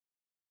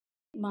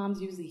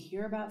Moms usually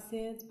hear about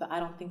SIDS, but I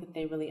don't think that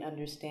they really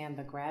understand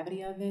the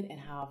gravity of it and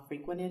how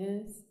frequent it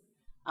is.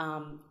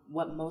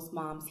 What most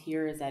moms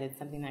hear is that it's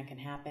something that can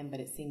happen, but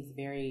it seems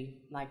very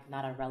like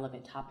not a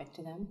relevant topic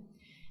to them.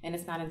 And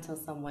it's not until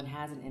someone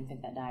has an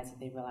infant that dies that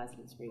they realize that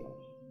it's real.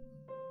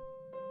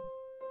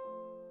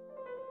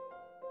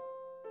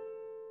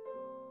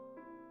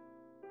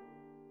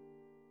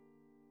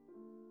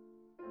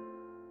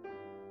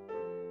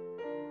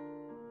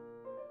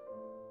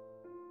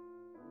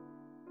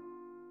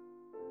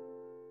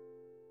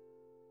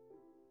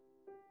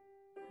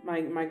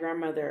 My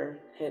grandmother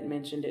had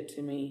mentioned it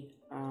to me,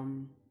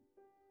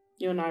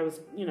 when I was,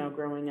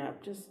 growing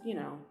up, just,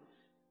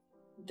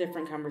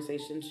 different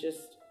conversations,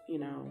 just,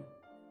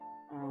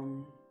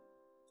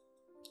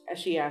 as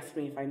she asked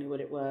me if I knew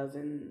what it was,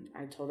 and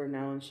I told her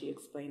no, and she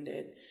explained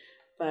it,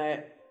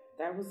 but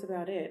that was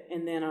about it.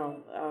 And then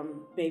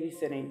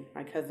babysitting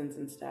my cousins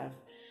and stuff.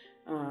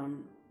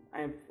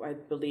 I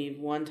believe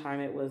one time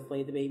it was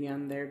lay the baby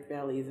on their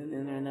bellies, and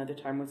then another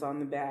time was on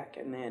the back,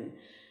 and then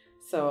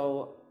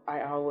so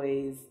I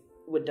always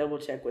would double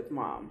check with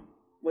mom.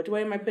 Which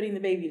way am I putting the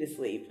baby to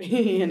sleep?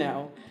 New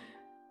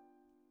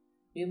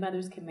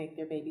mothers can make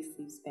their baby's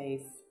sleep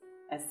space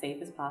as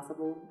safe as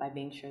possible by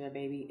being sure their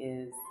baby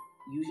is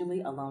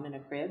usually alone in a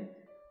crib,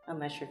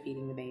 unless you're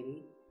feeding the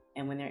baby.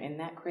 And when they're in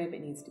that crib,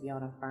 it needs to be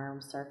on a firm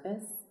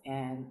surface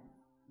and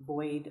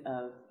void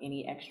of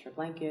any extra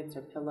blankets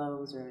or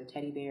pillows or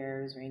teddy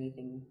bears or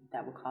anything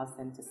that will cause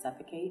them to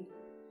suffocate.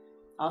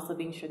 Also,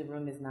 being sure the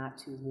room is not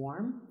too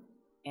warm,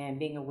 and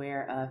being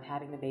aware of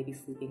having the baby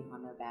sleeping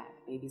on their back.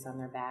 Babies on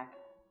their back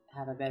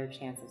have a better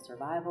chance of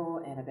survival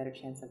and a better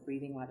chance of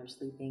breathing while they're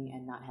sleeping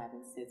and not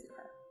having SIDS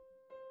occur.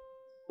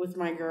 With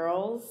my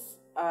girls,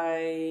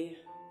 they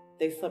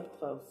slept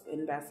close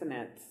in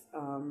bassinets.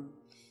 I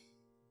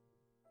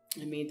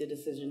made the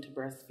decision to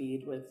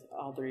breastfeed with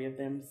all three of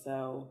them,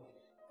 so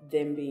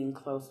them being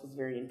close was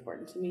very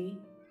important to me.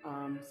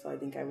 So I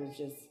think I was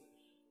just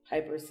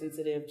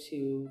hypersensitive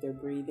to their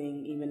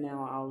breathing. Even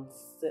now,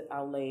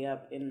 I'll lay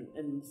up and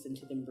listen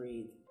to them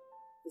breathe.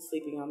 The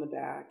sleeping on the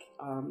back,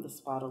 the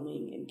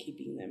swaddling, and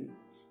keeping them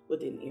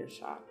within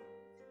earshot.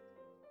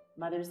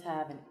 Mothers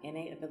have an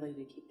innate ability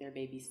to keep their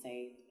babies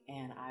safe,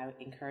 and I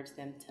encourage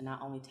them to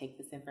not only take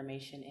this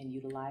information and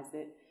utilize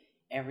it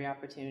every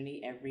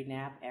opportunity, every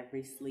nap,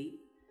 every sleep,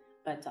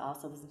 but to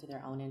also listen to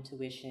their own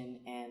intuition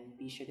and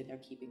be sure that they're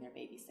keeping their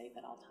baby safe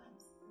at all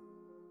times.